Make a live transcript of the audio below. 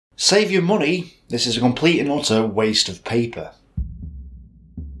Save your money, this is a complete and utter waste of paper.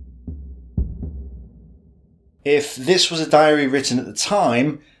 If this was a diary written at the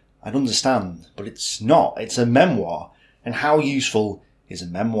time, I'd understand, but it's not. It's a memoir. And how useful is a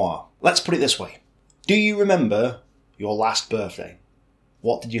memoir? Let's put it this way. Do you remember your last birthday?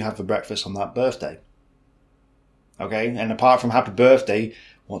 What did you have for breakfast on that birthday? Okay, and apart from happy birthday,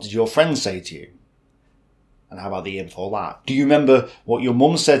 what did your friends say to you? And how about the year before that? Do you remember what your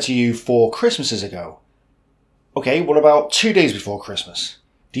mum said to you 4 Christmases ago? Okay, what about 2 days before Christmas?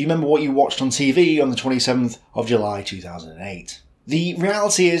 Do you remember what you watched on TV on the 27th of July 2008? The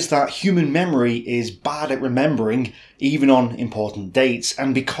reality is that human memory is bad at remembering, even on important dates,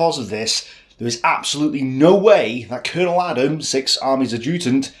 and because of this, there is absolutely no way that Colonel Adam, 6th Army's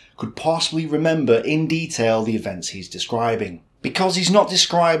adjutant, could possibly remember in detail the events he's describing. Because he's not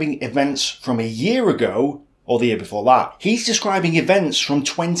describing events from a year ago, or the year before that. He's describing events from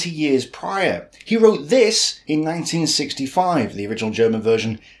 20 years prior. He wrote this in 1965, the original German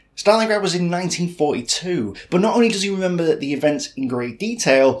version. Stalingrad was in 1942. But not only does he remember the events in great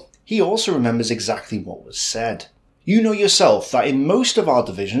detail, he also remembers exactly what was said. You know yourself that in most of our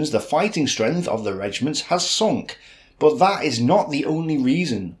divisions, the fighting strength of the regiments has sunk. But that is not the only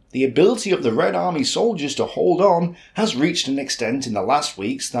reason. The ability of the Red Army soldiers to hold on has reached an extent in the last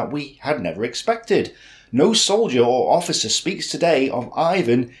weeks that we had never expected. No soldier or officer speaks today of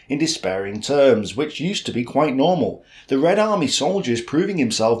Ivan in despairing terms, which used to be quite normal. The Red Army soldier is proving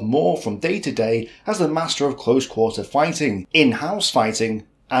himself more from day to day as the master of close-quarter fighting, in-house fighting,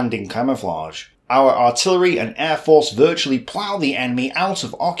 and in camouflage. Our artillery and air force virtually plough the enemy out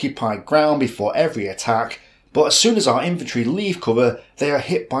of occupied ground before every attack, but as soon as our infantry leave cover, they are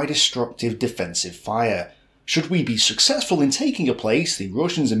hit by destructive defensive fire. Should we be successful in taking a place, the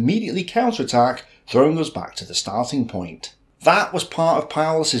Russians immediately counterattack, throwing us back to the starting point. That was part of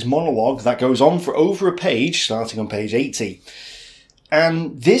Paulus's monologue that goes on for over a page, starting on page 80.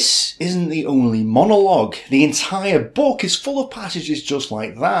 And this isn't the only monologue. The entire book is full of passages just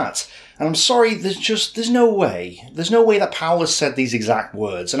like that. And I'm sorry, there's no way. There's no way that Paulus said these exact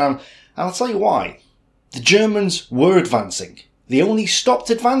words. And I'll tell you why. The Germans were advancing. They only stopped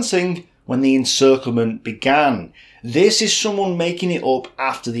advancing when the encirclement began. This is someone making it up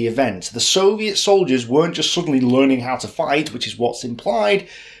after the event. The Soviet soldiers weren't just suddenly learning how to fight, which is what's implied.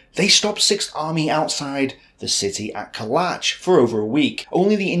 They stopped 6th Army outside the city at Kalach for over a week.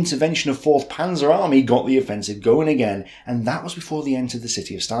 Only the intervention of 4th Panzer Army got the offensive going again, and that was before they entered the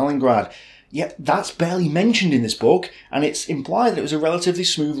city of Stalingrad. Yet that's barely mentioned in this book, and it's implied that it was a relatively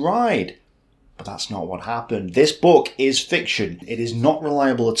smooth ride. But that's not what happened. This book is fiction. It is not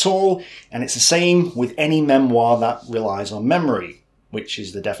reliable at all, and it's the same with any memoir that relies on memory, which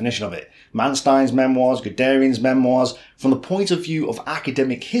is the definition of it. Manstein's memoirs, Guderian's memoirs, from the point of view of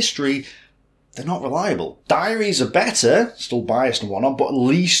academic history, they're not reliable. Diaries are better, still biased and whatnot, but at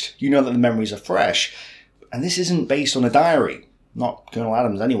least you know that the memories are fresh. And this isn't based on a diary. Not Colonel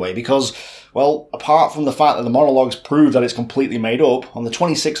Adams anyway, because, well, apart from the fact that the monologues prove that it's completely made up, on the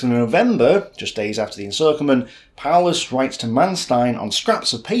 26th of November, just days after the encirclement, Paulus writes to Manstein on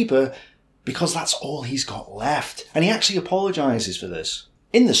scraps of paper because that's all he's got left. And he actually apologises for this.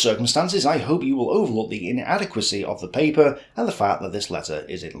 In the circumstances, I hope you will overlook the inadequacy of the paper and the fact that this letter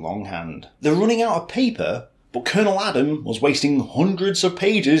is in longhand. They're running out of paper, but Colonel Adam was wasting hundreds of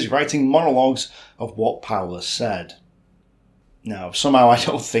pages writing monologues of what Paulus said. No, somehow I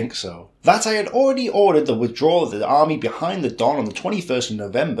don't think so. That I had already ordered the withdrawal of the army behind the Don on the 21st of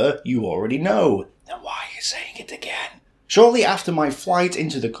November, you already know. Then why are you saying it again? Shortly after my flight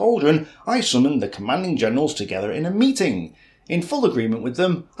into the Cauldron, I summoned the commanding generals together in a meeting. In full agreement with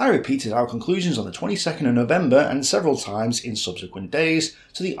them, I repeated our conclusions on the 22nd of November and several times in subsequent days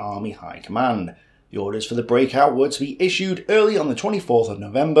to the Army High Command. The orders for the breakout were to be issued early on the 24th of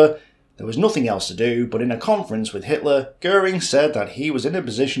November. There was nothing else to do, but in a conference with Hitler, Goering said that he was in a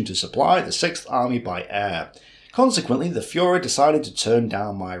position to supply the 6th Army by air. Consequently, the Fuhrer decided to turn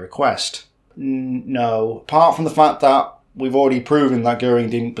down my request. No, apart from the fact that we've already proven that Goering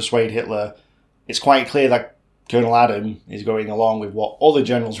didn't persuade Hitler, it's quite clear that Colonel Adam is going along with what other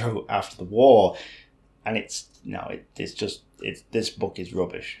generals wrote after the war. And this book is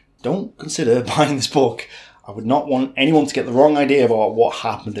rubbish. Don't consider buying this book. I would not want anyone to get the wrong idea about what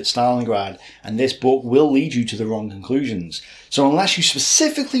happened at Stalingrad, and this book will lead you to the wrong conclusions. So unless you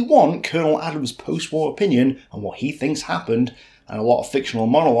specifically want Colonel Adams' post-war opinion on what he thinks happened, and a lot of fictional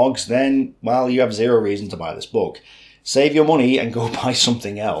monologues, then, well, you have zero reason to buy this book. Save your money and go buy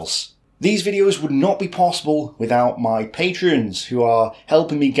something else. These videos would not be possible without my patrons, who are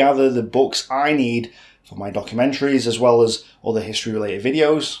helping me gather the books I need for my documentaries, as well as other history-related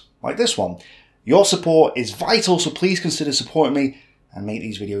videos. like this one. Your support is vital, so please consider supporting me and make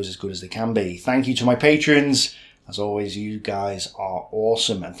these videos as good as they can be. Thank you to my patrons. As always, you guys are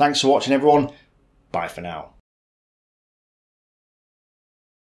awesome. And thanks for watching, everyone. Bye for now.